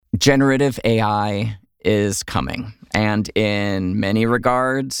Generative AI is coming, and in many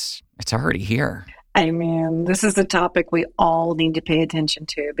regards, it's already here. I mean, this is a topic we all need to pay attention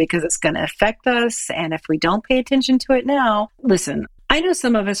to because it's going to affect us. And if we don't pay attention to it now, listen, I know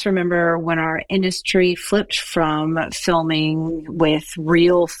some of us remember when our industry flipped from filming with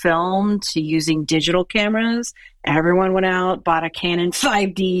real film to using digital cameras. Everyone went out, bought a Canon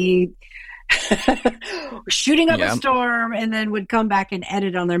 5D, shooting up a storm, and then would come back and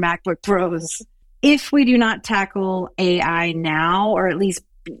edit on their MacBook Pros. If we do not tackle AI now, or at least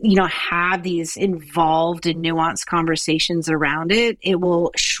have these involved and nuanced conversations around it, it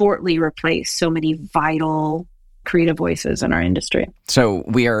will shortly replace so many vital creative voices in our industry. So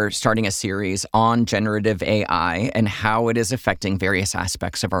we are starting a series on generative AI and how it is affecting various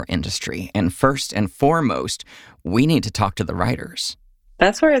aspects of our industry. And first and foremost, we need to talk to the writers.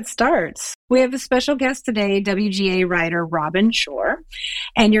 That's where it starts. We have a special guest today, WGA writer Robin Shorr,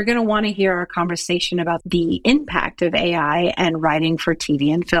 and you're going to want to hear our conversation about the impact of AI and writing for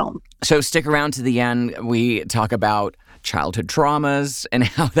TV and film. So stick around to the end. We talk about childhood traumas and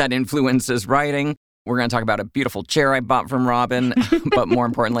how that influences writing. We're going to talk about a beautiful chair I bought from Robin, but more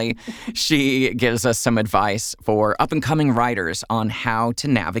importantly, she gives us some advice for up-and-coming writers on how to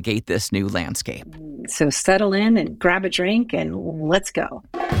navigate this new landscape. So settle in and grab a drink and let's go.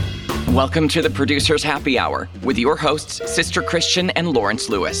 Welcome to the Producers Happy Hour with your hosts, Sister Christian and Lawrence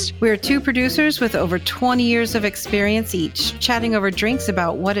Lewis. We're two producers with over 20 years of experience each, chatting over drinks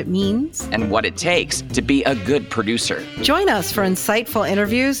about what it means and what it takes to be a good producer. Join us for insightful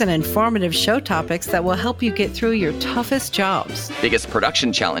interviews and informative show topics that will help you get through your toughest jobs, biggest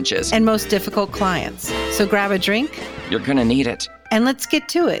production challenges, and most difficult clients. So grab a drink. You're going to need it. And let's get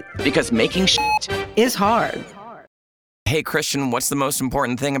to it. Because making shit is hard. Hey, Christian, what's the most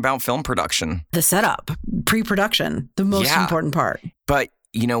important thing about film production? The setup, pre-production, the most important part. But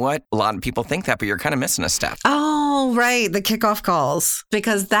you know what? A lot of people think that, but you're kind of missing a step. Oh, right. The kickoff calls,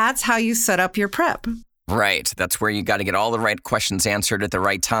 because that's how you set up your prep. Right. That's where you got to get all the right questions answered at the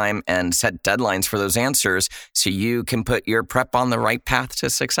right time and set deadlines for those answers so you can put your prep on the right path to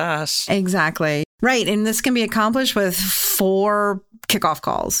success. Exactly. Right. And this can be accomplished with 4 kickoff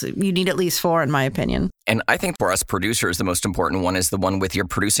calls. You need at least 4, in my opinion. And I think for us producers, the most important one is the one with your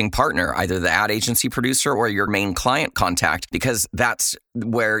producing partner, either the ad agency producer or your main client contact, because that's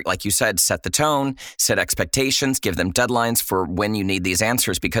where, like you said, set the tone, set expectations, give them deadlines for when you need these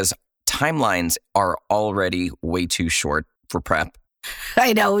answers, because timelines are already way too short for prep.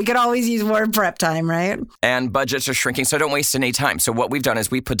 I know. We could always use more prep time, right? And budgets are shrinking, so don't waste any time. So what we've done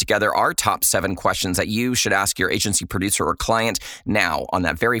is we put together our top 7 questions that you should ask your agency producer or client now on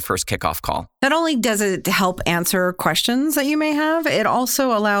that very first kickoff call. Not only does it help answer questions that you may have, it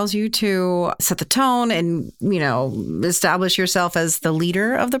also allows you to set the tone and, establish yourself as the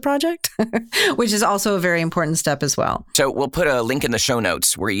leader of the project, which is also a very important step as well. So we'll put a link in the show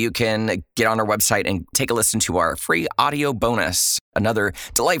notes where you can get on our website and take a listen to our free audio bonus. Another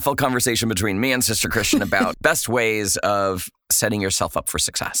delightful conversation between me and Sister Christian about best ways of setting yourself up for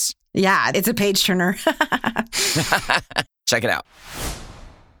success. Yeah, it's a page turner. Check it out.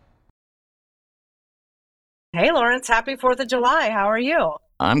 Hey, Lawrence, happy 4th of July. How are you?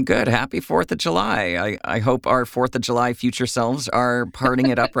 I'm good. Happy 4th of July. I hope our 4th of July future selves are partying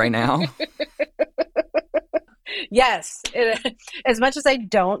it up right now. Yes. As much as I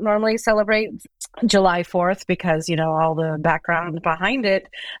don't normally celebrate July 4th because, all the background behind it,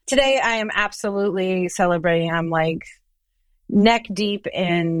 today I am absolutely celebrating. I'm like neck deep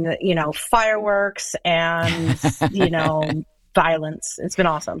in, fireworks and, violence. It's been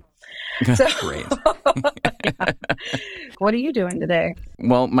awesome. So, great. Yeah. What are you doing today?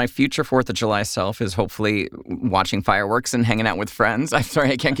 Well, my future 4th of July self is hopefully watching fireworks and hanging out with friends. I'm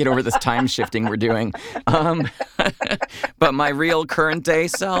sorry, I can't get over this time shifting we're doing. But my real current day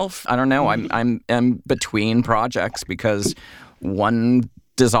self, I don't know. I'm between projects because one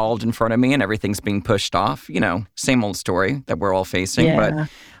dissolved in front of me and everything's being pushed off. Same old story that we're all facing. Yeah.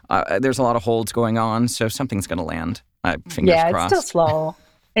 But there's a lot of holds going on, so something's going to land. Fingers crossed. It's still slow.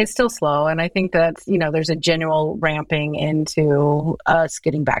 It's still slow. And I think that, there's a general ramping into us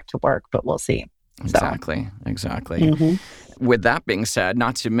getting back to work, but we'll see. Exactly. Mm-hmm. With that being said,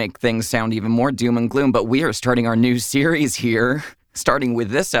 not to make things sound even more doom and gloom, but we are starting our new series here starting with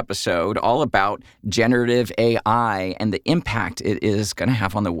this episode all about generative AI and the impact it is going to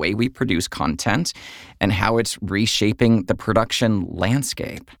have on the way we produce content and how it's reshaping the production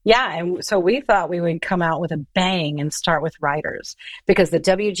landscape. Yeah, and so we thought we would come out with a bang and start with writers because the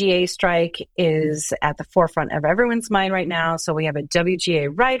WGA strike is at the forefront of everyone's mind right now. So we have a WGA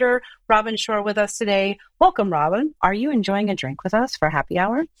writer, Robin Shorr, with us today. Welcome, Robin. Are you enjoying a drink with us for happy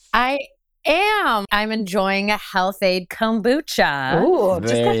hour? I am. I'm enjoying a Health Aid kombucha. Ooh,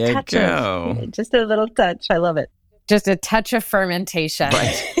 There you go. Just a little touch. I love it. Just a touch of fermentation.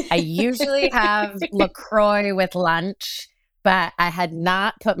 Right. I usually have LaCroix with lunch, but I had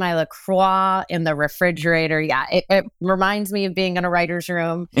not put my LaCroix in the refrigerator. Yeah, it reminds me of being in a writer's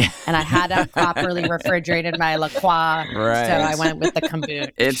room, and I hadn't properly refrigerated my LaCroix, Right. so I went with the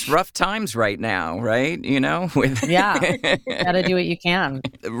kombucha. It's rough times right now, right? You know, with Yeah, gotta do what you can.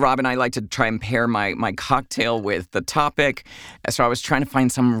 Robin, I like to try and pair my cocktail with the topic. So I was trying to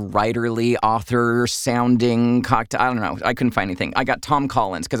find some writerly, author-sounding cocktail. I don't know. I couldn't find anything. I got Tom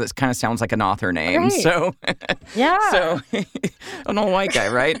Collins because it kind of sounds like an author name. Right. So, Yeah. so an old white guy,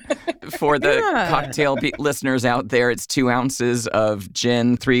 right? For the cocktail listeners out there, it's 2 ounces of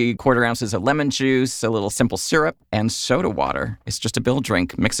gin, 3/4 ounces of lemon juice, a little simple syrup, and soda water. It's just a bill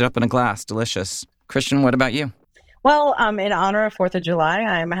drink. Mix it up in a glass. Delicious. Christian, what about you? Well, in honor of 4th of July,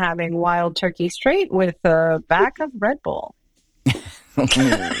 I'm having wild turkey straight with a back of Red Bull.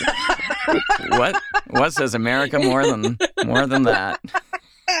 What says America more than that?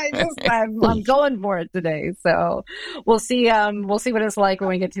 I'm going for it today. So we'll see. We'll see what it's like when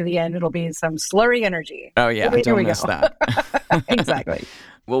we get to the end. It'll be some slurry energy. Oh yeah, Here don't we miss go. that. Exactly.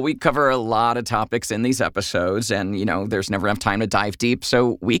 Well, we cover a lot of topics in these episodes, and there's never enough time to dive deep.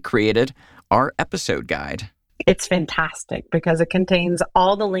 So we created our episode guide. It's fantastic because it contains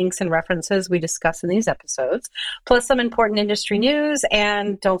all the links and references we discuss in these episodes, plus some important industry news.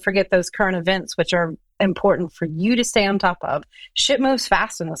 And don't forget those current events, which are important for you to stay on top of. Shit moves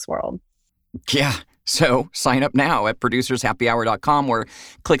fast in this world. Yeah. So sign up now at producershappyhour.com or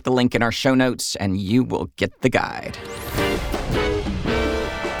click the link in our show notes and you will get the guide.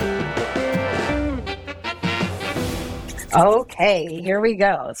 Okay, here we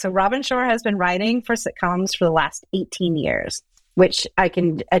go. So Robin Shorr has been writing for sitcoms for the last 18 years, which I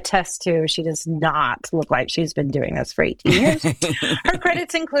can attest to. She does not look like she's been doing this for 18 years. Her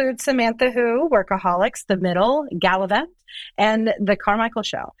credits include Samantha Who, Workaholics, The Middle, Gallivant, and The Carmichael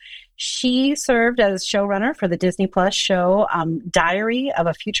Show. She served as showrunner for the Disney Plus show Diary of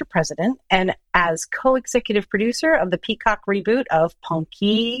a Future President and as co-executive producer of the Peacock reboot of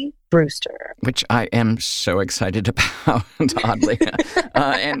Punky Brewster. Which I am so excited about, oddly.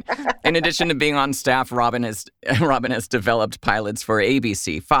 And in addition to being on staff, Robin has developed pilots for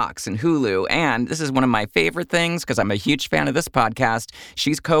ABC, Fox, and Hulu. And this is one of my favorite things because I'm a huge fan of this podcast.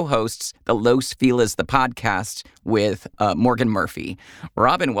 She's co-hosts the Los Feliz, the podcast with Morgan Murphy.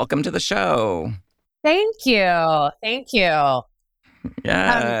 Robin, welcome to the show. Thank you. Thank you.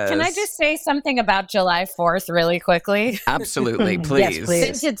 Yes. Can I just say something about July 4th really quickly? Absolutely, please. Yes, please.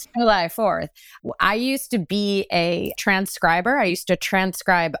 Since it's July 4th, I used to be a transcriber. I used to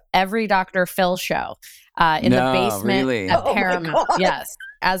transcribe every Dr. Phil show in the basement really? at Oh my Paramount. God. Yes,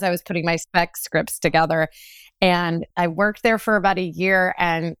 as I was putting my spec scripts together. And I worked there for about a year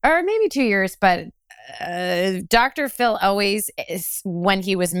or maybe 2 years, but Dr. Phil always, when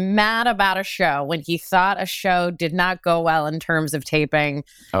he was mad about a show, when he thought a show did not go well in terms of taping,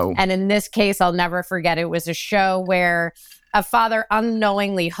 and in this case, I'll never forget, it was a show where a father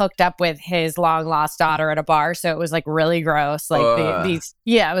unknowingly hooked up with his long lost daughter at a bar, so it was like really gross. Like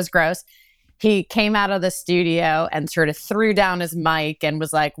it was gross. He came out of the studio and sort of threw down his mic and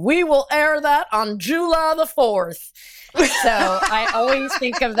was like, "We will air that on July the 4th." So I always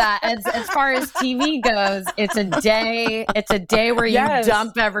think of that as far as TV goes. It's a day where you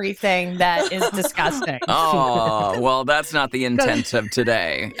dump everything that is disgusting. Oh, well, that's not the intent of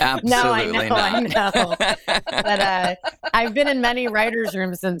today. Absolutely no, not. I know. But I've been in many writers'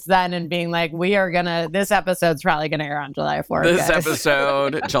 rooms since then and being like, this episode's probably going to air on July 4th. This guys.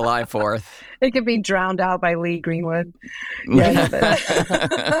 episode, July 4th. It could be drowned out by Lee Greenwood.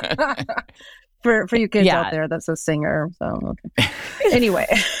 For you kids out there, that's a singer. So okay. Anyway.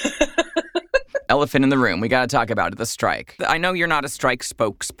 Elephant in the room. We got to talk about it, the strike. I know you're not a strike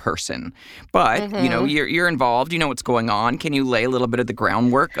spokesperson, but you're involved. You know what's going on. Can you lay a little bit of the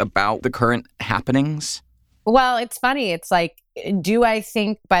groundwork about the current happenings? Well, it's funny. It's like, do I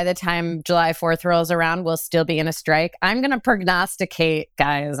think by the time July 4th rolls around, we'll still be in a strike? I'm going to prognosticate,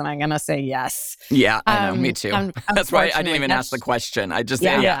 guys, and I'm going to say yes. Yeah, I know. Me too. That's why I didn't even ask the question. I just,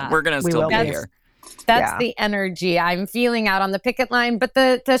 we're going to still be here. That's the energy I'm feeling out on the picket line. But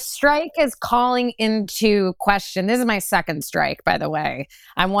the strike is calling into question. This is my second strike, by the way.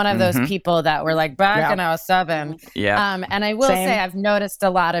 I'm one of those people that were like back in 07. Yeah. And I will say I've noticed a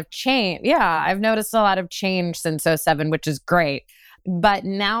lot of change. Yeah, I've noticed a lot of change since 07, which is great. But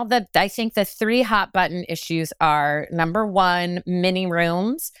now that I think the 3 hot button issues are, number one, mini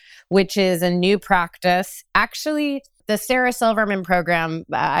rooms, which is a new practice. Actually, the Sarah Silverman program,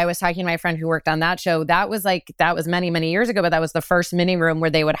 I was talking to my friend who worked on that show. That was many, many years ago, but that was the first mini room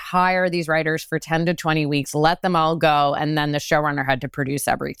where they would hire these writers for 10 to 20 weeks, let them all go, and then the showrunner had to produce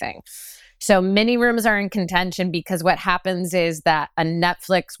everything. So mini rooms are in contention because what happens is that a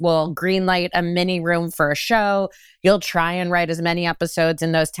Netflix will greenlight a mini room for a show. You'll try and write as many episodes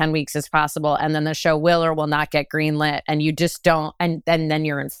in those 10 weeks as possible. And then the show will or will not get greenlit. And you just don't. And then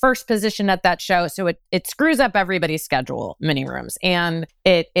you're in first position at that show. So it screws up everybody's schedule, mini rooms. And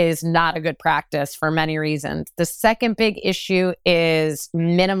it is not a good practice for many reasons. The second big issue is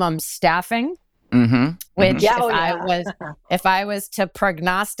minimum staffing. Which if I was to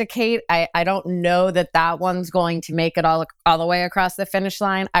prognosticate, I don't know that one's going to make it all the way across the finish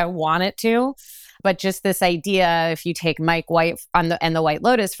line. I want it to, but just this idea, if you take Mike White and the White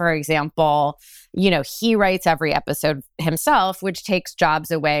Lotus, for example, he writes every episode himself, which takes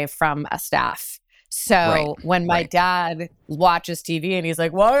jobs away from a staff. So when my dad watches TV and he's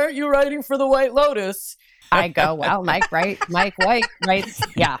like, "Why aren't you writing for the White Lotus?" I go, "Well, Mike White writes."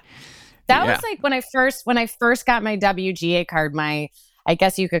 Yeah. That was like when I first got my WGA card, I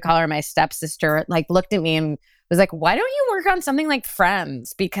guess you could call her my stepsister, like looked at me and was like, "Why don't you work on something like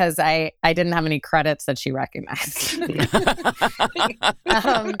Friends?" Because I didn't have any credits that she recognized.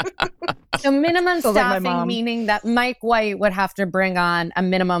 So minimum staffing, meaning that Mike White would have to bring on a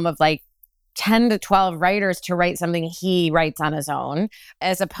minimum of like 10 to 12 writers to write something he writes on his own.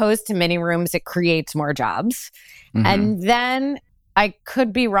 As opposed to mini rooms, it creates more jobs. And then I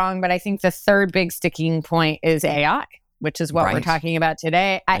could be wrong, but I think the third big sticking point is AI, which is what we're talking about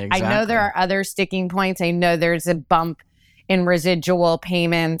today. I know there are other sticking points. I know there's a bump in residual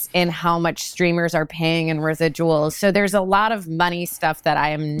payments, in how much streamers are paying in residuals. So there's a lot of money stuff that I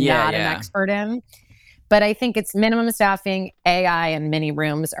am not an expert in. But I think it's minimum staffing, AI, and mini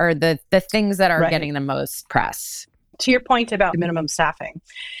rooms are the things that are getting the most press. To your point about minimum staffing,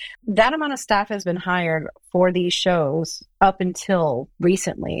 that amount of staff has been hired for these shows up until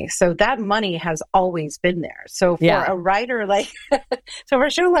recently. So that money has always been there. So for a writer so for a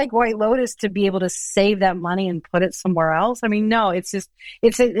show like White Lotus to be able to save that money and put it somewhere else, I mean, no, it's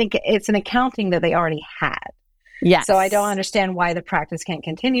an accounting that they already had. Yes. So I don't understand why the practice can't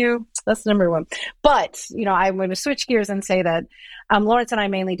continue. That's number one. But, I'm going to switch gears and say that Lawrence and I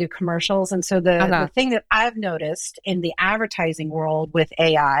mainly do commercials. And so the thing that I've noticed in the advertising world with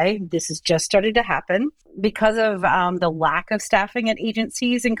AI, this has just started to happen because of the lack of staffing at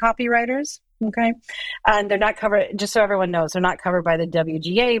agencies and copywriters. Okay. And they're not covered, just so everyone knows, they're not covered by the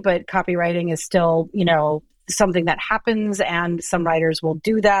WGA, but copywriting is still, something that happens, and some writers will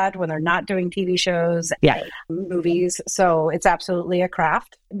do that when they're not doing TV shows, movies. So it's absolutely a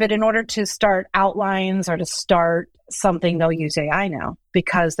craft. But in order to start outlines or to start something, they'll use AI now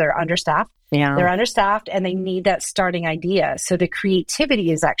because they're understaffed. Yeah. They're understaffed and they need that starting idea. So the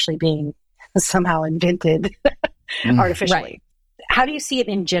creativity is actually being somehow invented artificially. Right. How do you see it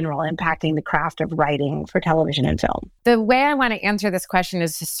in general impacting the craft of writing for television and film? The way I want to answer this question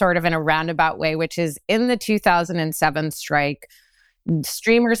is sort of in a roundabout way, which is in the 2007 strike,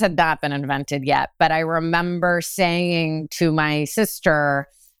 streamers had not been invented yet. But I remember saying to my sister,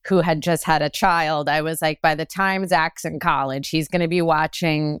 who had just had a child, I was like, by the time Zach's in college, he's going to be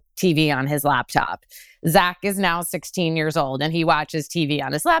watching TV on his laptop. Zach is now 16 years old and he watches TV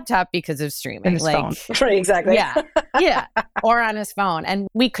on his laptop because of streaming. And his phone. Right, exactly. Yeah. Or on his phone. And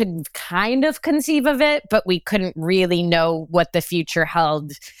we could kind of conceive of it, but we couldn't really know what the future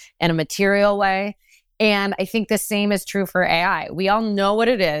held in a material way. And I think the same is true for AI. We all know what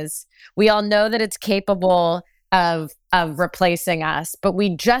it is. We all know that it's capable of replacing us, but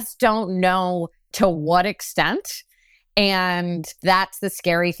we just don't know to what extent. And that's the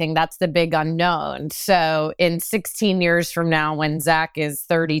scary thing. That's the big unknown. So in 16 years from now, when Zach is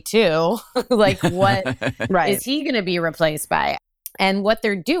 32, like what is he going to be replaced by? And what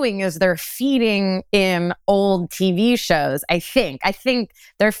they're doing is they're feeding in old TV shows. I think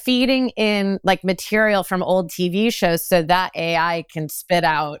they're feeding in like material from old TV shows so that AI can spit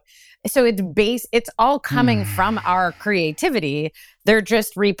out. So it's all coming from our creativity. They're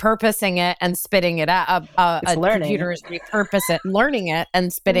just repurposing it and spitting it out. A computer is learning it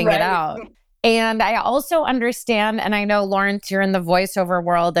and spitting it out. And I also understand, and I know, Lawrence, you're in the voiceover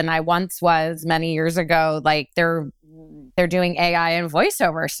world, and I once was many years ago, like they're doing AI and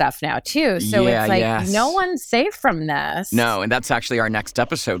voiceover stuff now too. So Yeah, it's like, yes. no one's safe from this. No, and that's actually our next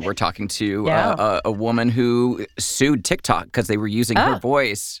episode. We're talking to a woman who sued TikTok because they were using her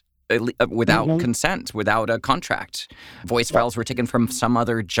voice without consent, without a contract. Voice files were taken from some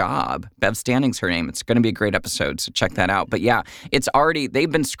other job. Bev Stanning's her name. It's going to be a great episode, so check that out. But yeah,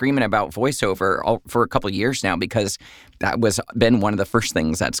 they've been screaming about voiceover for a couple of years now because that was been one of the first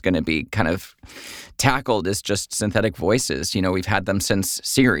things that's going to be kind of tackled is just synthetic voices. You know, we've had them since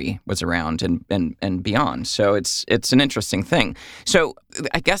Siri was around and beyond. So it's an interesting thing. So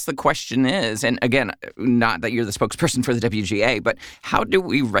I guess the question is, and again, not that you're the spokesperson for the WGA, but how do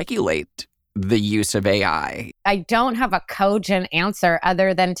we regulate the use of AI? I don't have a cogent answer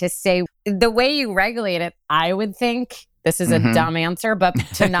other than to say the way you regulate it, I would think. This is a dumb answer, but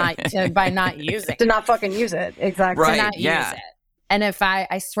by not using to not fucking use it. Exactly. Right, to not use it. And if I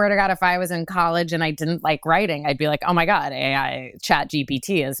swear to God, if I was in college and I didn't like writing, I'd be like, oh my God, AI, Chat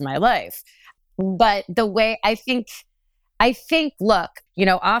GPT is my life. But the way I think, look, you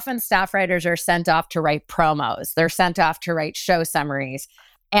know, often staff writers are sent off to write promos. They're sent off to write show summaries.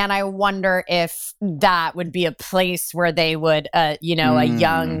 And I wonder if that would be a place where they would, a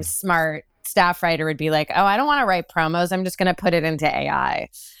young, smart staff writer would be like, oh, I don't want to write promos. I'm just going to put it into AI.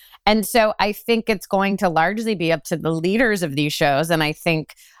 And so I think it's going to largely be up to the leaders of these shows. And I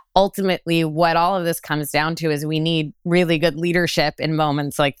think ultimately what all of this comes down to is we need really good leadership in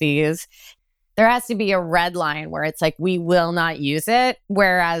moments like these. There has to be a red line where it's like, we will not use it.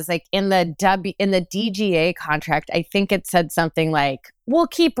 Whereas like in the DGA contract, I think it said something like, we'll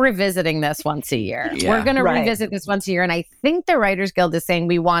keep revisiting this once a year. Yeah. We're going to revisit this once a year. And I think the Writers Guild is saying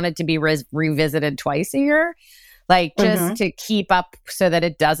we want it to be revisited twice a year, like just to keep up so that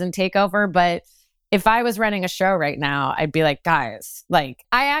it doesn't take over. But if I was running a show right now, I'd be like, guys, like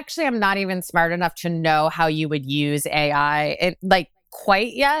I actually am not even smart enough to know how you would use AI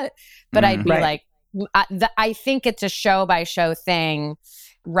quite yet. But I'd be like, I think it's a show by show thing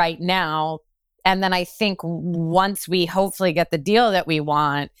right now. And then I think once we hopefully get the deal that we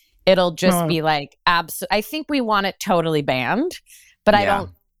want, it'll just be like, I think we want it totally banned, but I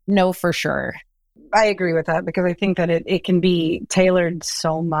don't know for sure. I agree with that because I think that it can be tailored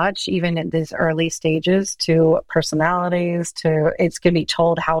so much, even at these early stages, to personalities, it's going to be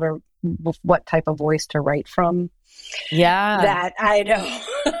told what type of voice to write from. Yeah. That I know.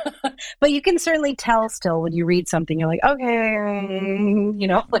 But you can certainly tell still when you read something, you're like, okay, you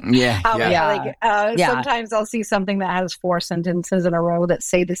know, like, sometimes I'll see something that has 4 sentences in a row that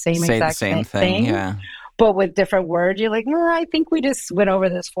say the same thing. Yeah. But with different words, you're like, I think we just went over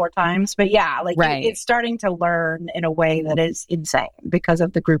this 4 times. But yeah, like it's starting to learn in a way that is insane because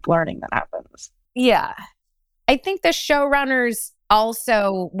of the group learning that happens. Yeah. I think the showrunners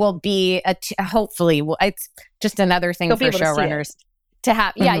also will be, hopefully, it's just another thing for showrunners to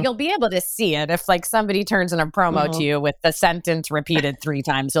have. Yeah, you'll be able to see it. If like somebody turns in a promo to you with the sentence repeated 3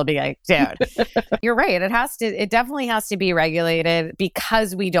 times, you'll be like, dude, you're right. It definitely has to be regulated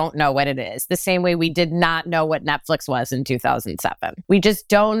because we don't know what it is. The same way we did not know what Netflix was in 2007. We just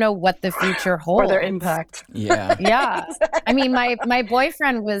don't know what the future holds. Or their impact. Yeah. Yeah. I mean, my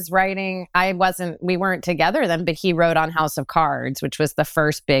boyfriend was writing, we weren't together then, but he wrote on House of Cards, which was the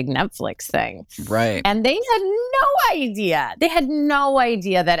first big Netflix thing. Right. And they had no idea. They had no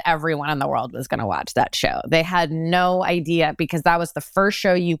idea that everyone in the world was going to watch that show. They had no idea because that was the first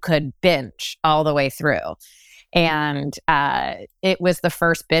show you could binge all the way through. And it was the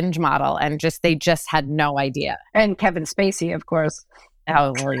first binge model and they just had no idea. And Kevin Spacey, of course.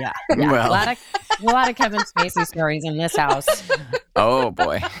 Oh, well, yeah. Well. A lot of Kevin Spacey stories in this house. Oh,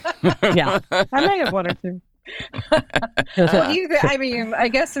 boy. Yeah. I may have one or two. What do you think? I mean, I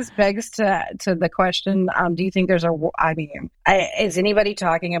guess this begs to the question, do you think there's is anybody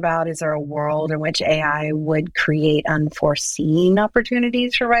talking about, is there a world in which AI would create unforeseen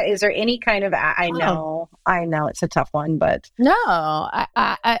opportunities for Is there any kind of, I know it's a tough one, but. No,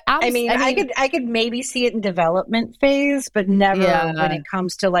 I could maybe see it in development phase, but never when it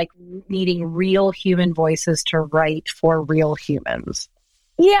comes to like needing real human voices to write for real humans.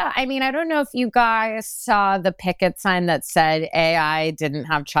 Yeah, I mean, I don't know if you guys saw the picket sign that said AI didn't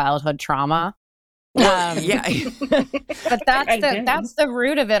have childhood trauma. Yeah. But that's the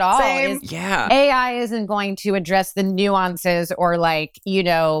root of it all. AI isn't going to address the nuances or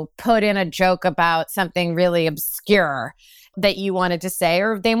put in a joke about something really obscure that you wanted to say,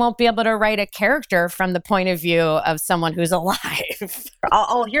 or they won't be able to write a character from the point of view of someone who's alive.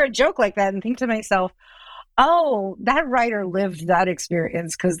 I'll hear a joke like that and think to myself, oh, that writer lived that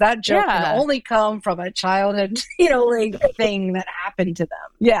experience because that joke can only come from a childhood, thing that happened to them.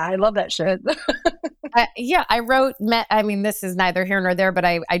 Yeah, I love that shit. I wrote, I mean, this is neither here nor there, but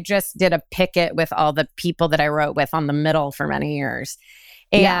I just did a picket with all the people that I wrote with on the middle for many years.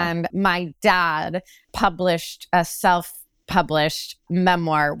 And my dad published a self-published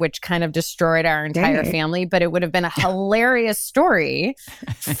memoir, which kind of destroyed our entire family, but it would have been a hilarious story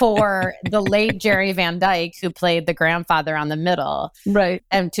for the late Jerry Van Dyke, who played the grandfather on the middle. Right.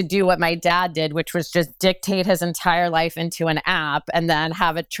 And to do what my dad did, which was just dictate his entire life into an app and then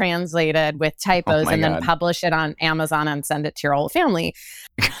have it translated with typos and then publish it on Amazon and send it to your whole family.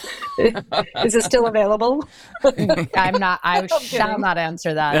 Is it still available? I shall not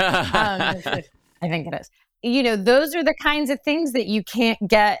answer that. I think it is. Those are the kinds of things that you can't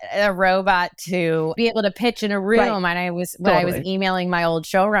get a robot to be able to pitch in a room. Right. And I was emailing my old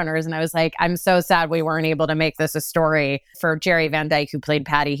showrunners and I was like, I'm so sad we weren't able to make this a story for Jerry Van Dyke, who played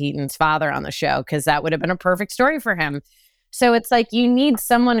Patty Heaton's father on the show, because that would have been a perfect story for him. So it's like you need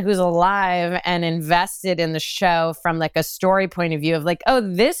someone who's alive and invested in the show from like a story point of view of like, oh,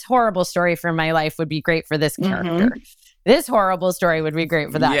 this horrible story from my life would be great for this character. This horrible story would be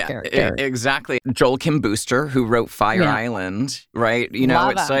great for that character. Exactly. Joel Kim Booster, who wrote Fire Island, right?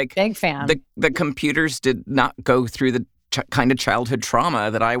 It's like big fan. The computers did not go through the kind of childhood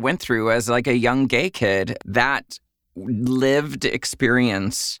trauma that I went through as like a young gay kid. That lived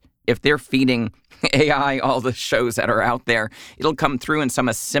experience, if they're feeding AI all the shows that are out there, it'll come through in some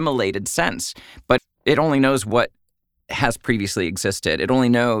assimilated sense. But it only knows what has previously existed. It only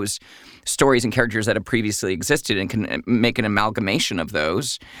knows stories and characters that have previously existed and can make an amalgamation of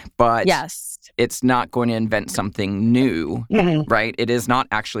those. But it's not going to invent something new, right? It is not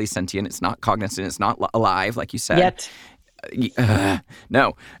actually sentient. It's not cognizant. It's not alive, like you said.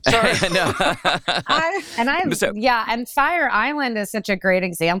 No. Sorry. No. And Fire Island is such a great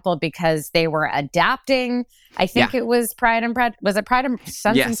example because they were adapting. I think it was Pride and Prejudice. Was it Pride and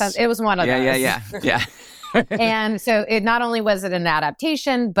Sons and Sons? It was one of those. Yeah. And so it not only was it an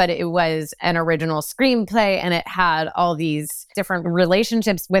adaptation, but it was an original screenplay and it had all these different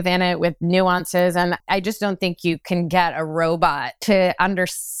relationships within it with nuances. And I just don't think you can get a robot to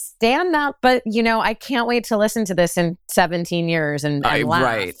understand that. But, I can't wait to listen to this in 17 years and laugh.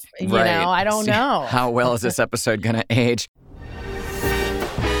 Right. I don't know. How well is this episode going to age?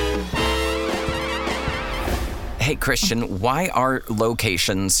 Hey, Christian, why are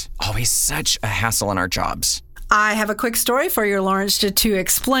locations always such a hassle in our jobs? I have a quick story for you, Lawrence, to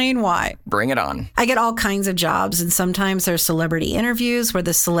explain why. Bring it on. I get all kinds of jobs, and sometimes there's celebrity interviews where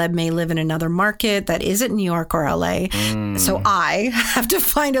the celeb may live in another market that isn't New York or LA. So I have to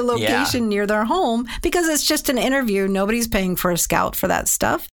find a location near their home because it's just an interview. Nobody's paying for a scout for that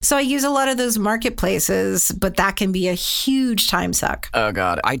stuff. So I use a lot of those marketplaces, but that can be a huge time suck. Oh,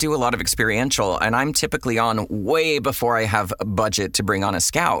 God. I do a lot of experiential, and I'm typically on way before I have a budget to bring on a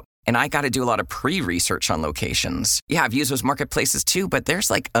scout. And I got to do a lot of pre-research on locations. Yeah, I've used those marketplaces too, but there's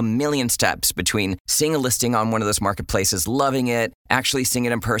like a million steps between seeing a listing on one of those marketplaces, loving it, actually seeing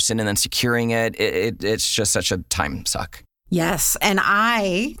it in person, and then securing it. It's just such a time suck. Yes, and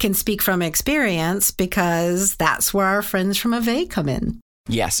I can speak from experience because that's where our friends from Ave come in.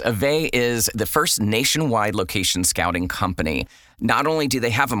 Yes, Ave is the first nationwide location scouting company. Not only do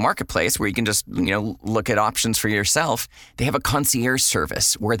they have a marketplace where you can just, look at options for yourself, they have a concierge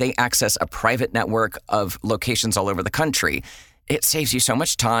service where they access a private network of locations all over the country. It saves you so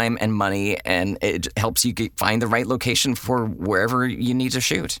much time and money, and it helps you find the right location for wherever you need to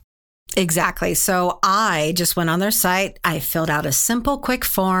shoot. Exactly. So I just went on their site. I filled out a simple, quick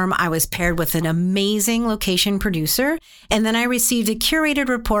form. I was paired with an amazing location producer. And then I received a curated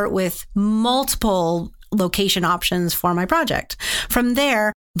report with multiple location options for my project. From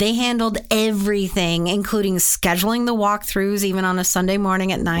there, they handled everything, including scheduling the walkthroughs, even on a Sunday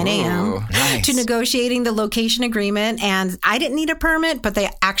morning at 9 a.m., to negotiating the location agreement. And I didn't need a permit, but they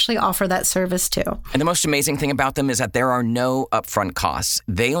actually offer that service too. And the most amazing thing about them is that there are no upfront costs.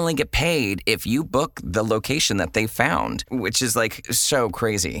 They only get paid if you book the location that they found, which is like so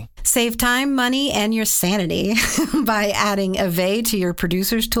crazy. Save time, money, and your sanity by adding Ave to your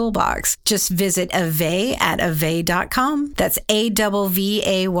producer's toolbox. Just visit Ave at Ave.com. That's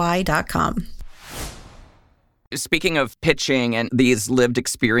AVVAY.com. Speaking of pitching and these lived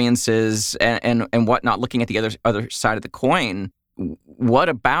experiences and whatnot, looking at the other side of the coin, what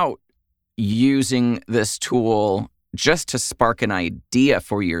about using this tool just to spark an idea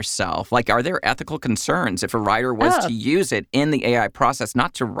for yourself? Like, are there ethical concerns if a writer was to use it in the AI process,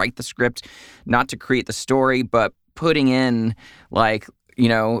 not to write the script, not to create the story, but putting in, like,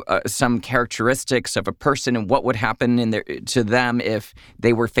 some characteristics of a person and what would happen to them if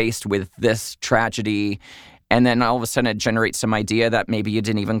they were faced with this tragedy. And then all of a sudden it generates some idea that maybe you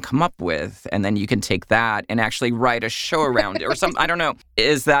didn't even come up with. And then you can take that and actually write a show around it or something. I don't know.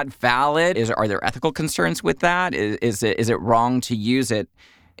 Is that valid? Are there ethical concerns with that? Is it wrong to use it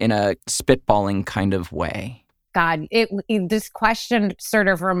in a spitballing kind of way? God, this question sort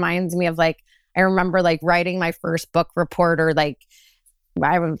of reminds me of I remember writing my first book report, or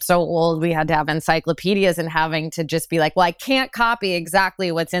I was so old, we had to have encyclopedias and having to just be well, I can't copy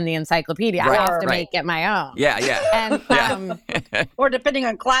exactly what's in the encyclopedia. Right, I have to make it my own. Yeah. And or depending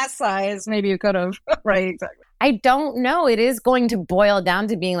on class size, maybe you could have. Right, exactly. I don't know. It is going to boil down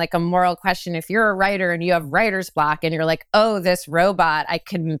to being a moral question. If you're a writer and you have writer's block and you're oh, this robot, I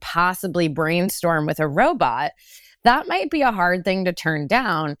couldn't possibly brainstorm with a robot, that might be a hard thing to turn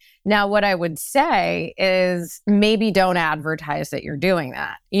down. Now, what I would say is maybe don't advertise that you're doing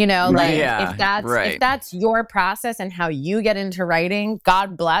that. If that's your process and how you get into writing,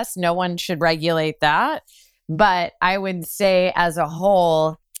 God bless, no one should regulate that. But I would say as a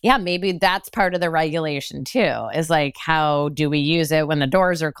whole, yeah, maybe that's part of the regulation too, is how do we use it when the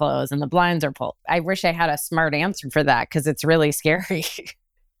doors are closed and the blinds are pulled? I wish I had a smart answer for that because it's really scary.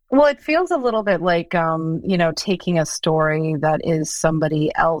 Well, it feels a little bit like, taking a story that is somebody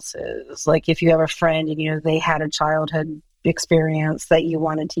else's. If you have a friend and, they had a childhood experience that you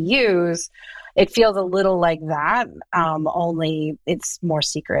wanted to use, it feels a little like that, only it's more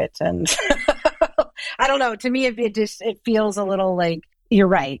secret. And I don't know. To me, it feels a little like, you're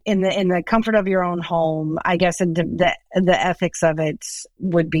right. In the comfort of your own home, I guess the ethics of it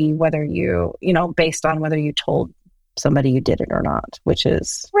would be whether you, based on whether you told somebody you did it or not, which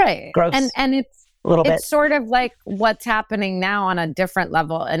is right. Gross. And it's a little bit. It's sort of like what's happening now on a different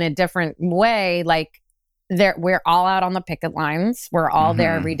level, in a different way. We're all out on the picket lines. We're all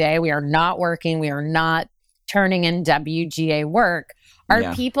there every day. We are not working. We are not turning in WGA work.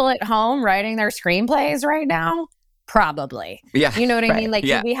 Are people at home writing their screenplays right now? Probably. Yeah. You know what I mean?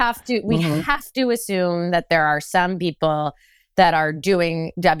 We have to assume that there are some people that are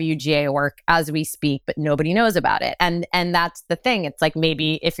doing WGA work as we speak, but nobody knows about it. And that's the thing. It's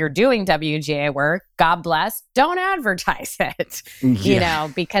maybe if you're doing WGA work, God bless, don't advertise it,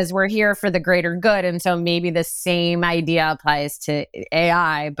 because we're here for the greater good. And so maybe the same idea applies to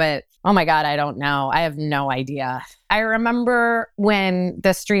AI, but oh my God, I don't know. I have no idea. I remember when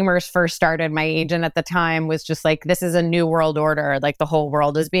the streamers first started, my agent at the time was just this is a new world order. The whole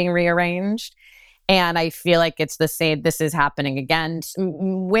world is being rearranged. And I feel like it's the same. This is happening again,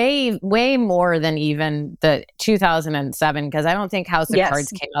 way, way more than even the 2007, because I don't think House of Cards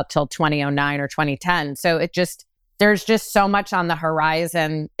came out till 2009 or 2010. So there's just so much on the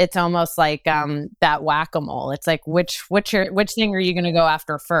horizon. It's almost like that whack-a-mole. It's which thing are you going to go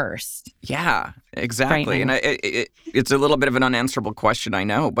after first? Yeah, exactly. And it's a little bit of an unanswerable question, I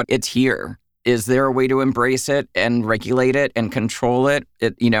know, but it's here. Is there a way to embrace it and regulate it and control it?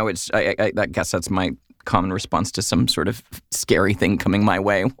 I guess that's my common response to some sort of scary thing coming my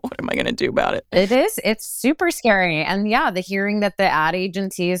way. What am I going to do about it? It is. It's super scary. And the hearing that the ad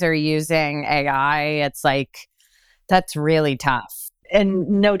agencies are using AI, it's that's really tough. And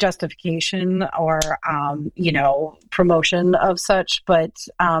no justification or, promotion of such, but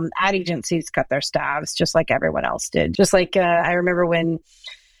ad agencies cut their staffs just like everyone else did. Just like I remember when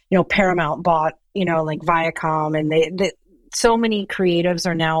Paramount bought, Viacom, and they so many creatives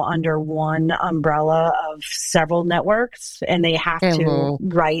are now under one umbrella of several networks, and they have to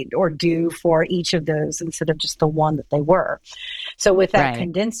write or do for each of those instead of just the one that they were. So with that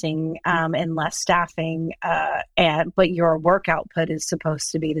condensing and less staffing, but your work output is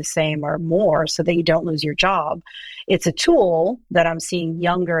supposed to be the same or more so that you don't lose your job. It's a tool that I'm seeing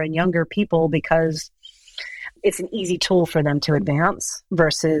younger and younger people, because it's an easy tool for them to advance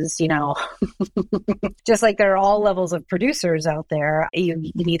versus, just like there are all levels of producers out there.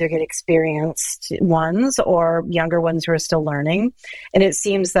 You can either get experienced ones or younger ones who are still learning. And it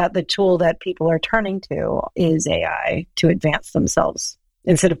seems that the tool that people are turning to is AI to advance themselves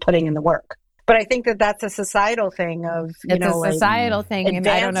instead of putting in the work. But I think that that's a societal thing of, it's a societal thing. And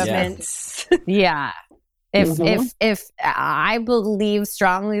I don't know if yeah. If I believe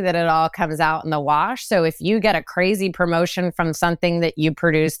strongly that it all comes out in the wash. So if you get a crazy promotion from something that you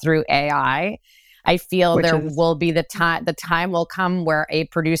produce through AI, I feel will be the time will come where a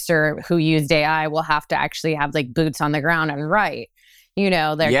producer who used AI will have to actually have boots on the ground and write.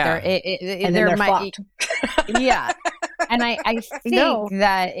 There might, yeah. And I think No.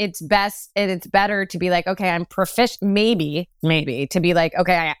 that it's best and it's better to be like, okay, I'm proficient, maybe to be like,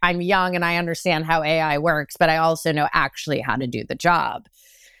 okay, I'm young and I understand how AI works, but I also know actually how to do the job.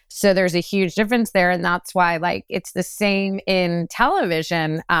 So there's a huge difference there. And that's why, like, it's the same in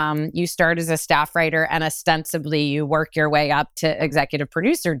television. You start as a staff writer and ostensibly you work your way up to executive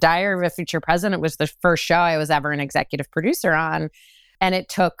producer. Diary of a Future President was the first show I was ever an executive producer on. And it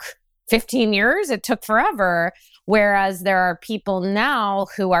took 15 years. It took forever. Whereas there are people now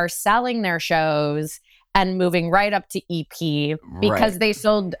who are selling their shows and moving right up to EP because they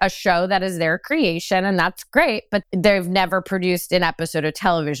sold a show that is their creation, and that's great, but they've never produced an episode of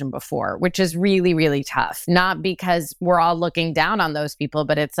television before, which is really, really tough. Not because we're all looking down on those people,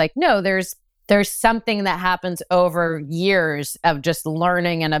 but it's like, no, there's something that happens over years of just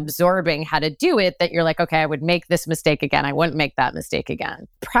learning and absorbing how to do it that you're like, okay, I would make this mistake again. I wouldn't make that mistake again.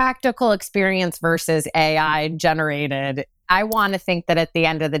 Practical experience versus AI generated. I want to think that at the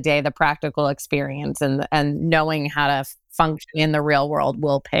end of the day, the practical experience and knowing how to function in the real world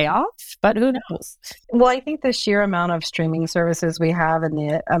will pay off, but who knows? Well, I think the sheer amount of streaming services we have and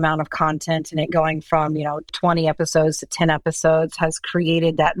the amount of content and it going from, 20 episodes to 10 episodes has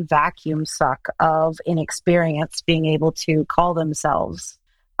created that vacuum suck of inexperience being able to call themselves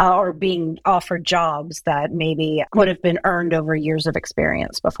or being offered jobs that maybe would have been earned over years of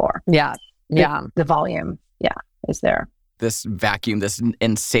experience before. Yeah. The volume, is there. This vacuum, this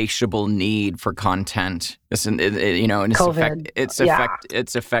insatiable need for content. This, and it's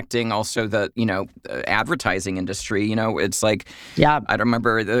affecting also the advertising industry. It's like, I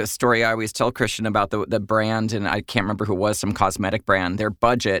remember the story I always tell Christian about the brand, and I can't remember who it was, some cosmetic brand. Their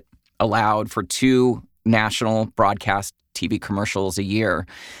budget allowed for 2 national broadcast TV commercials a year.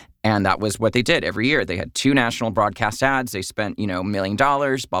 And that was what they did every year. They had 2 national broadcast ads. They spent, $1 million,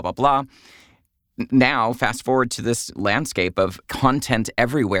 blah, blah, blah. Now, fast forward to this landscape of content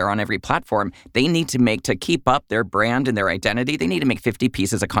everywhere on every platform. They need to keep up their brand and their identity, they need to make 50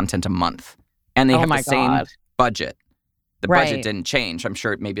 pieces of content a month. And they have the same budget. The budget didn't change. I'm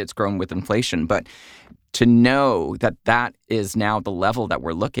sure maybe it's grown with inflation. But to know that is now the level that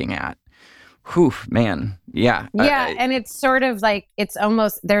we're looking at, whew, man. Yeah. Yeah. And it's sort of like, it's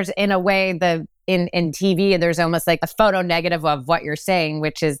almost, there's in a way, in TV, there's almost like a photo negative of what you're saying,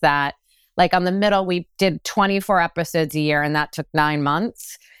 which is that, like on the middle, we did 24 episodes a year, and that took 9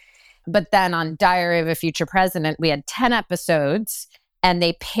 months. But then on Diary of a Future President, we had 10 episodes, and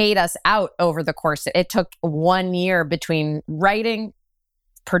they paid us out over the course. It took 1 year between writing,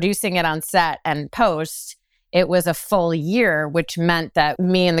 producing it on set, and post. It was a full year, which meant that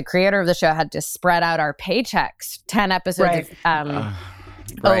me and the creator of the show had to spread out our paychecks, 10 episodes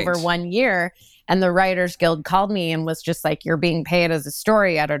over 1 year. And the Writers Guild called me and was just like, you're being paid as a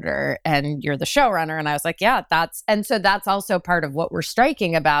story editor and you're the showrunner. And I was like, yeah, so that's also part of what we're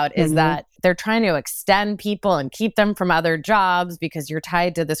striking about is that they're trying to extend people and keep them from other jobs because you're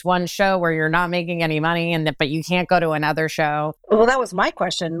tied to this one show where you're not making any money but you can't go to another show. Well, that was my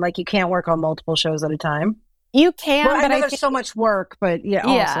question. Like, you can't work on multiple shows at a time. You can, well, but I know there's so much work, but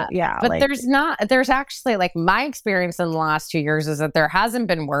but there's actually, like, my experience in the last 2 years is that there hasn't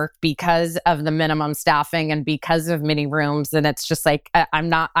been work because of the minimum staffing and because of mini rooms. And it's just like, I'm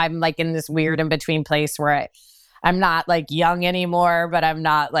like in this weird in between place where I'm not like young anymore, but I'm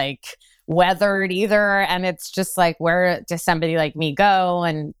not like weathered either. And it's just like, where does somebody like me go?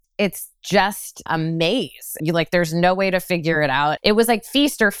 And it's just a maze. There's no way to figure it out. It was like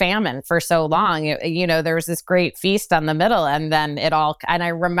feast or famine for so long. There was this great feast on the middle, and then and I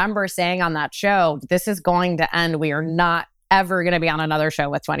remember saying on that show, this is going to end. We are not ever going to be on another show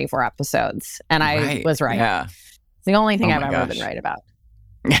with 24 episodes. And I was right. Yeah. It's the only thing I've ever been right about.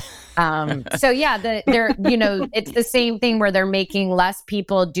 So yeah, it's the same thing where they're making less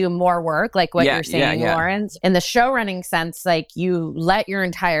people do more work, like what you're saying, Lawrence. In the show running sense, like, you let your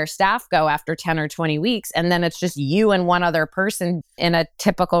entire staff go after 10 or 20 weeks, and then it's just you and one other person. In a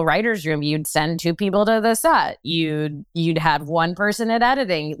typical writer's room, you'd send 2 people to the set. You'd have one person at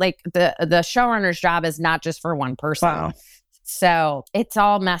editing. Like, the showrunner's job is not just for one person. Wow. So it's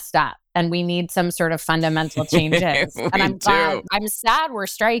all messed up. And we need some sort of fundamental changes. And I'm sad we're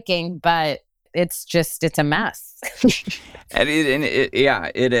striking, but it's a mess.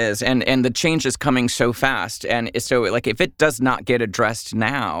 It is. And the change is coming so fast. And so, like, if it does not get addressed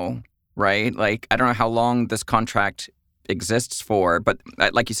now, right? Like, I don't know how long this contract exists for, but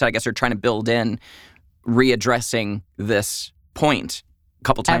like you said, I guess they're trying to build in readdressing this point a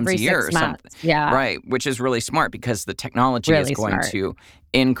couple times a year or something. Yeah. Right. Which is really smart because the technology is going to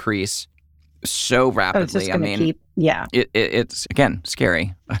increase so rapidly. It's just going to keep Yeah. It's, again,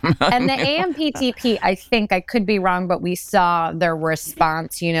 scary. And the AMPTP, I think, I could be wrong, but we saw their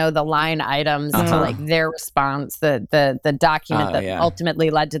response, the line items to like their response, the document that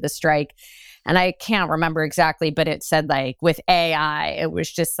ultimately led to the strike. And I can't remember exactly, but it said like with AI, it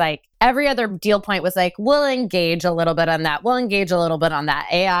was just like every other deal point was like, we'll engage a little bit on that. We'll engage a little bit on that.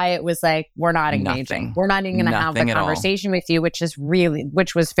 AI, it was like, we're not engaging. Nothing. We're not even going to have the conversation with you, which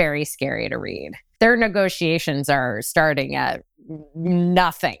was very scary to read. Their negotiations are starting at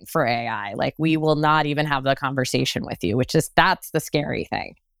nothing for AI. Like, we will not even have the conversation with you, that's the scary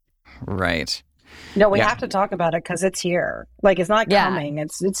thing. Right. No, we have to talk about it because it's here. Like, it's not coming.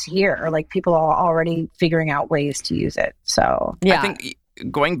 It's here. Like, people are already figuring out ways to use it. So I think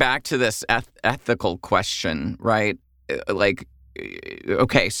going back to this ethical question, right? Like,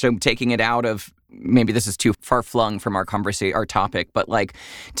 okay, so taking it out of, maybe this is too far flung from our topic, but like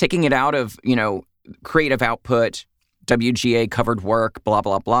taking it out of, creative output, WGA covered work, blah,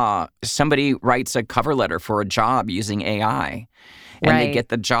 blah, blah. Somebody writes a cover letter for a job using AI and they get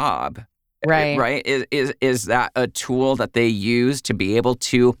the job. Right. Is that a tool that they use to be able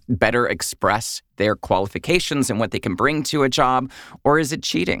to better express their qualifications and what they can bring to a job? Or is it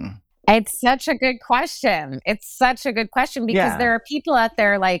cheating? It's such a good question. Because there are people out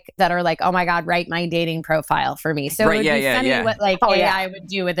there that are like, oh my God, write my dating profile for me. So it would be funny what AI would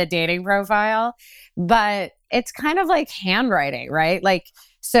do with a dating profile. But it's kind of like handwriting, right? Like,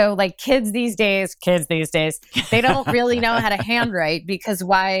 so like kids these days, they don't really know how to handwrite because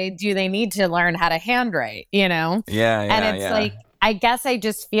why do they need to learn how to handwrite, Yeah. And it's like, I guess I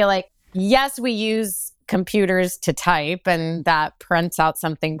just feel like, yes, we use computers to type and that prints out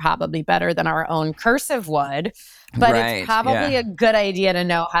something probably better than our own cursive would, but it's probably a good idea to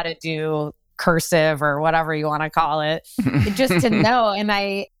know how to do cursive or whatever you want to call it, just to know. And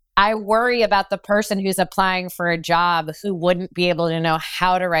I worry about the person who's applying for a job who wouldn't be able to know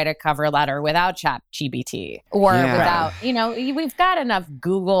how to write a cover letter without ChatGPT or without, we've got enough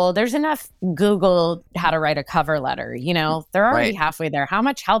Google. There's enough Google how to write a cover letter. They're already halfway there. How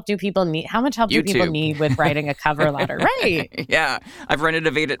much help do people need? How much help do people need with writing a cover letter? Right. Yeah. I've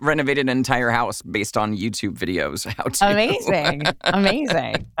renovated an entire house based on YouTube videos. How to.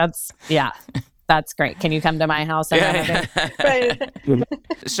 Amazing. That's great. Can you come to my house?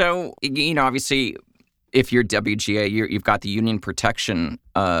 So, obviously, if you're WGA, you've got the union protection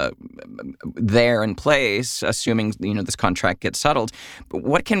there in place, assuming, this contract gets settled. But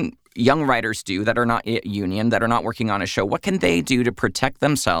what can young writers do that are not union, that are not working on a show? What can they do to protect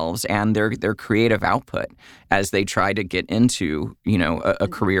themselves and their creative output as they try to get into, a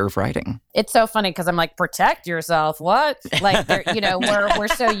career of writing? It's so funny because I'm like, protect yourself. What? Like, we're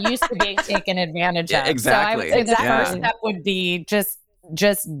so used to being taken advantage of. Exactly. So I would say the first step would be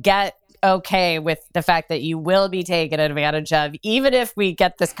just get okay with the fact that you will be taken advantage of. Even if we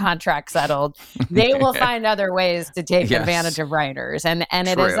get this contract settled, they will find other ways to take advantage of writers. And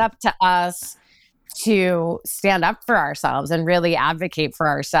it is up to us to stand up for ourselves and really advocate for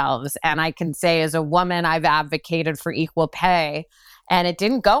ourselves. And I can say as a woman, I've advocated for equal pay and it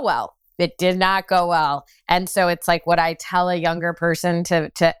didn't go well. It did not go well. And so it's like what I tell a younger person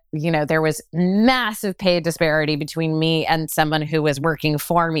to there was massive pay disparity between me and someone who was working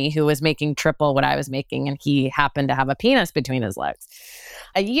for me, who was making triple what I was making. And he happened to have a penis between his legs,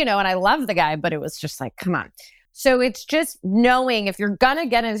 and I love the guy, but it was just like, come on. So it's just knowing if you're going to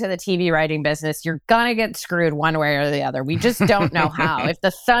get into the TV writing business, you're going to get screwed one way or the other. We just don't know how. If the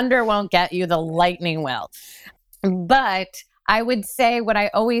thunder won't get you, the lightning will. But I would say what I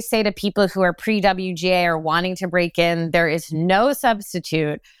always say to people who are pre-WGA or wanting to break in, there is no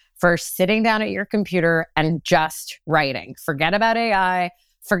substitute for sitting down at your computer and just writing. Forget about AI.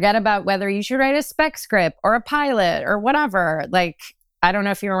 Forget about whether you should write a spec script or a pilot or whatever. Like, I don't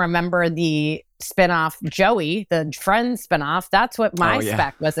know if you remember the spinoff Joey, the Friends spinoff. That's what my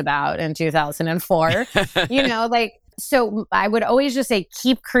spec was about in 2004. So I would always just say,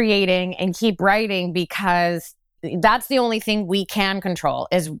 keep creating and keep writing, because that's the only thing we can control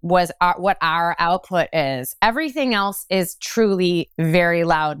what our output is. Everything else is truly very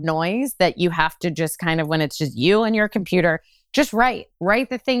loud noise that you have to just kind of, when it's just you and your computer, just write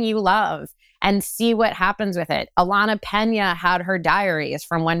the thing you love and see what happens with it. Alana Pena had her diaries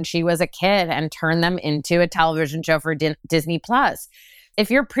from when she was a kid and turned them into a television show for Disney Plus. If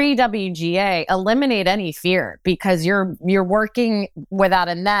you're pre-WGA, eliminate any fear, because you're working without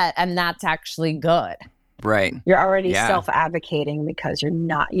a net, and that's actually good. Right. You're already self-advocating because you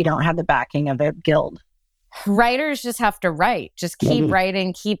don't have the backing of a guild. writers just have to write. Just keep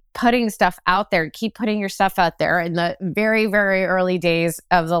writing, keep putting stuff out there, keep putting your stuff out there. In the very, very early days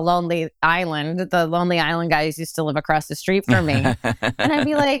of the Lonely Island guys used to live across the street from me. And I'd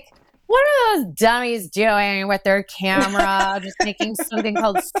be like, what are those dummies doing with their camera, just making something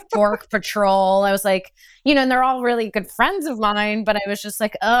called Stork Patrol? I was like, and they're all really good friends of mine, but I was just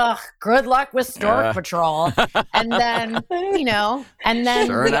like, ugh, good luck with Stork Patrol. And then, Sure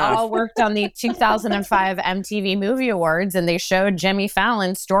we enough. all worked on the 2005 MTV Movie Awards, and they showed Jimmy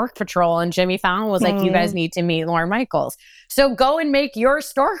Fallon Stork Patrol, and Jimmy Fallon was like, you guys need to meet Lorne Michaels. So go and make your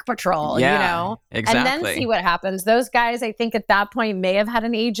Stork Patrol, Yeah, exactly. and then see what happens. Those guys, I think at that point may have had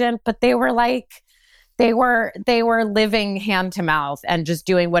an agent, but they were like, they were living hand to mouth and just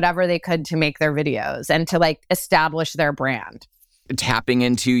doing whatever they could to make their videos and to like establish their brand. Tapping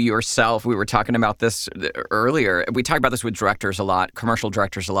into yourself. We were talking about this earlier. We talk about this with directors a lot, commercial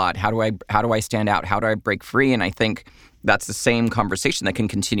directors a lot. How do I stand out? How do I break free? And I think that's the same conversation that can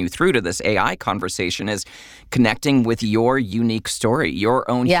continue through to this AI conversation, is connecting with your unique story, your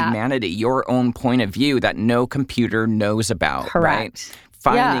own humanity, your own point of view that no computer knows about. Correct. Right?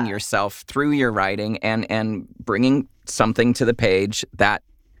 Finding yourself through your writing and bringing something to the page that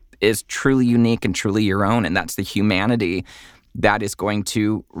is truly unique and truly your own. And that's the humanity that is going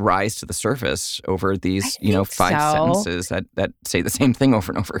to rise to the surface over these, 5 sentences that say the same thing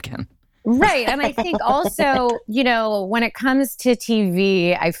over and over again. Right. And I think also, when it comes to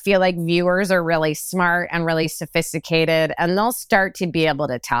TV, I feel like viewers are really smart and really sophisticated, and they'll start to be able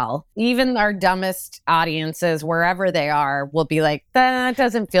to tell. Even our dumbest audiences, wherever they are, will be like, that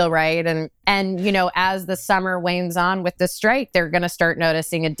doesn't feel right. And as the summer wanes on with the strike, they're going to start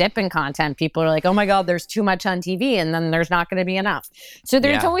noticing a dip in content. People are like, oh my God, there's too much on TV, and then there's not going to be enough. So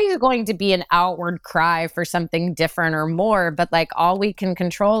there's always going to be an outward cry for something different or more. But like, all we can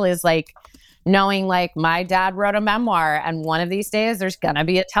control is like, knowing like my dad wrote a memoir, and one of these days there's going to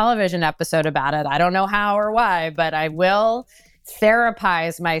be a television episode about it. I don't know how or why, but I will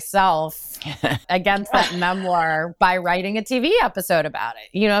therapize myself against that memoir by writing a TV episode about it.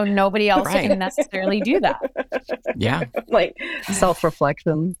 Nobody else can necessarily do that. Yeah. Like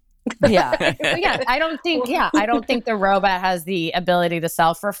self-reflection. Yeah. I don't think the robot has the ability to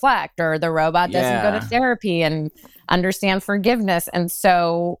self-reflect, or the robot doesn't go to therapy and understand forgiveness. And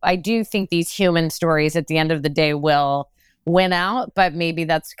so I do think these human stories at the end of the day will win out, but maybe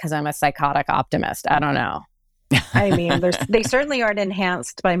that's because I'm a psychotic optimist. I don't know. I mean, they certainly aren't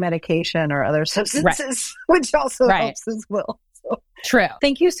enhanced by medication or other substances, which also helps as well. So, true.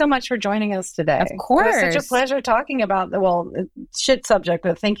 Thank you so much for joining us today. Of course. It was such a pleasure talking about shit subject,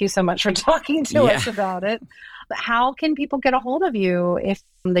 but thank you so much for talking to us about it. How can people get a hold of you if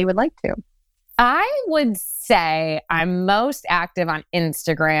they would like to? I would say I'm most active on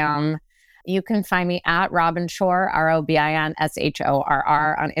Instagram. You can find me at Robin Shorr, RobinShorr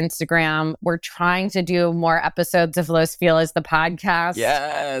on Instagram. We're trying to do more episodes of Los Feliz, the podcast.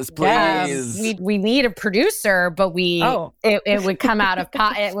 Yes, please. We need a producer, but it would come out of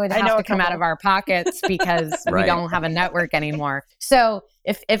it would have to come out of our pockets because we don't have a network anymore. So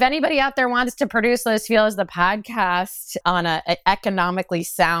if anybody out there wants to produce Los Feliz, the podcast on an economically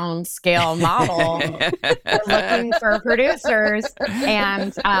sound scale model, we're looking for producers.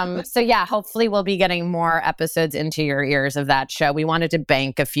 And hopefully we'll be getting more episodes into your ears of that show. We wanted to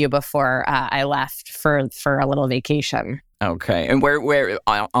bank a few before I left for a little vacation. Okay. And where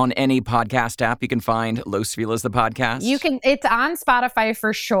on any podcast app you can find Los Feliz, the podcast? It's on Spotify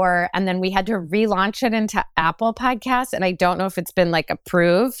for sure. And then we had to relaunch it into Apple Podcasts. And I don't know if it's been like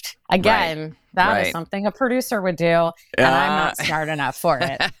approved. Again, that is something a producer would do. And I'm not smart enough for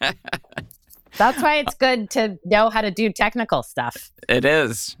it. That's why it's good to know how to do technical stuff. It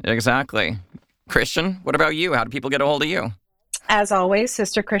is. Exactly. Christian, what about you? How do people get a hold of you? As always,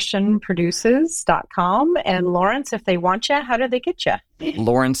 sisterchristianproduces.com. And Lawrence, if they want you, how do they get you?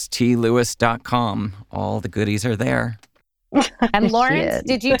 LawrenceTLewis.com. All the goodies are there. And Lawrence,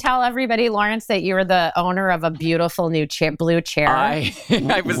 did you tell everybody, Lawrence, that you were the owner of a beautiful new blue chair? I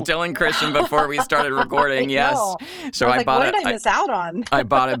was telling Christian before we started recording. Yes, so I bought it. What did I miss out on? I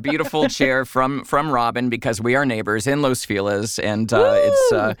bought a beautiful chair from Robin because we are neighbors in Los Feliz, and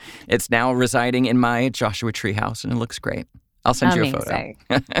it's now residing in my Joshua Tree house, and it looks great. I'll send you a photo.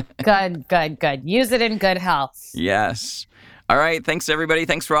 Good. Use it in good health. Yes. All right. Thanks, everybody.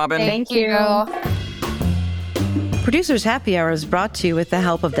 Thanks, Robin. Thank you. Producers Happy Hour is brought to you with the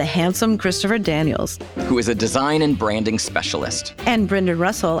help of the handsome Christopher Daniels, who is a design and branding specialist, and Brendan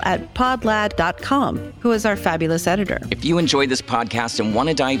Russell at podlad.com, who is our fabulous editor. If you enjoy this podcast and want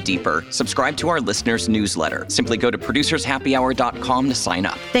to dive deeper, subscribe to our listeners' newsletter. Simply go to producershappyhour.com to sign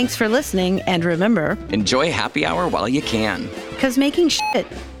up. Thanks for listening, and remember, enjoy happy hour while you can. Because making shit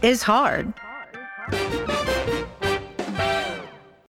is hard.